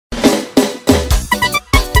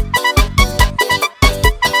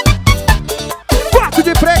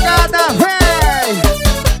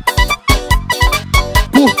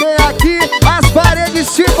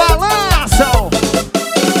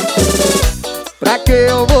Pra que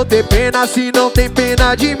eu vou ter pena se não tem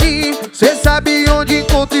pena de mim? Cê sabe onde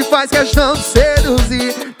encontro e faz questão de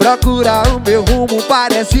seduzir. Procura o meu rumo,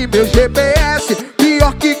 parece meu GPS.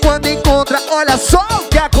 Pior que quando encontra, olha só o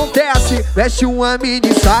que acontece. Veste uma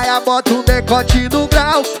mini saia, bota um decote no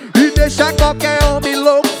grau e deixa qualquer homem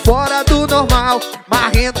louco fora do normal.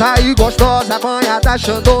 Marrenta e gostosa, banhada,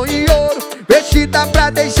 xandão e ouro, vestida pra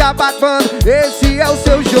deixar babando, esse é o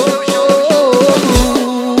seu jogo.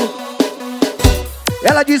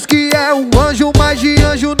 Ela diz que é um anjo, mas de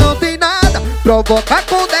anjo não tem nada. Provoca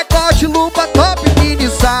com decote, lupa, top, mini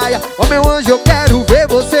saia. Ó meu anjo, eu quero ver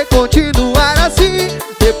você continuar assim.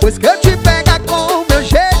 Depois que eu te pegar com o meu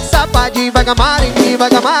jeito safadinho. Vai gamar em mim, vai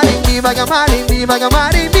gamar em mim, vai gamar em mim, vai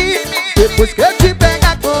gamar em mim. Depois que eu te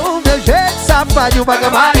pegar com o meu jeito safadinho. Vai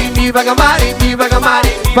gamar em mim, vai gamar em mim, vai gamar em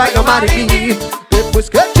mim, vai gamar em mim. Depois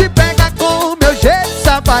que eu te pegar com o meu jeito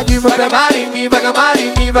safadinho. Vai gamar em mim, vai gamar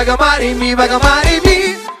em mim, vai gamar em mim, vai gamar em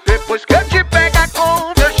mim. Depois que eu te pegar com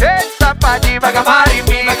o meu jeito safadinho. Vai gamar em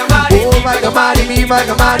mim, vai gamar em mim, vai gamar em mim, vai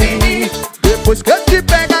gamar em mim. Depois que eu te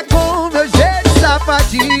pegar com o meu jeito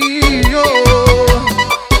safadinho.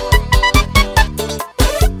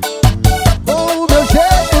 Com o meu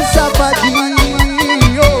jeito safadinho.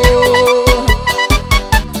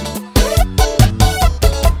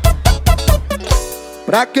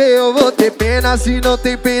 Pra que eu vou ter pena se não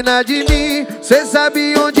tem pena de mim? Cê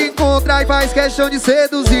sabe onde encontra e faz questão de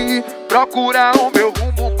seduzir. Procura o meu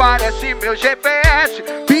rumo, parece meu GPS.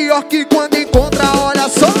 Pior que quando encontra, olha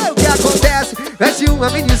só o que acontece. Veste uma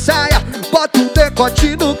mini saia, bota um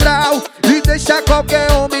decote no grau e deixa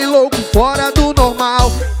qualquer homem louco fora do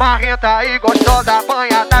normal. Marrenta e gostosa,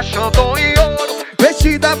 banhada, xandão e ouro,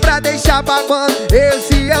 vestida pra deixar babando,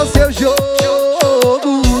 esse é o seu jogo.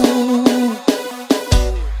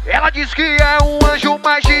 Ela diz que é um anjo,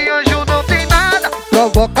 mas de anjo não tem nada.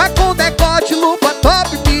 Provoca com decote, lupa,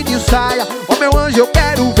 top, mini saia. Ó meu anjo, eu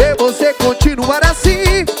quero ver você continuar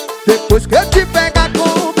assim. Depois que eu te pegar com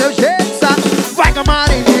o meu jeito, sabe? Vai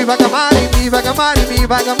gamar em mim, vai gamar em mim, vai gamar em mim,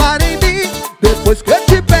 vai gamar em mim. Depois que eu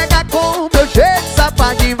te pegar com o meu jeito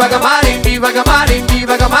safadinho. Vai gamar em mim, vai gamar em mim,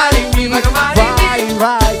 vai gamar em mim, vai gamar em mim.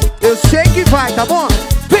 Vai, eu sei que vai, tá bom?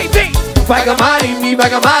 Vem, vem! Vai gamar em mim, vai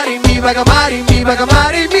gamar em mim, vai gamar em mim, vai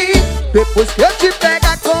gamar em mim. Depois que eu te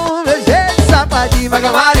pegar com o meu jeito safadinho. Vai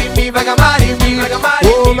gamar em mim, vai gamar em mim, vai gamar em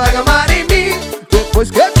mim, vai gamar em mim. Depois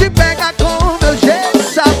que eu te pegar com o meu jeito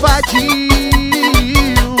safadinho.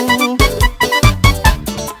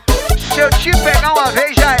 Se eu te pegar uma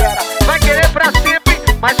vez já era. Vai querer pra sempre,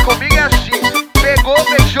 mas comigo é assim. Pegou,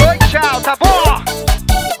 beijou e tchau, tá bom?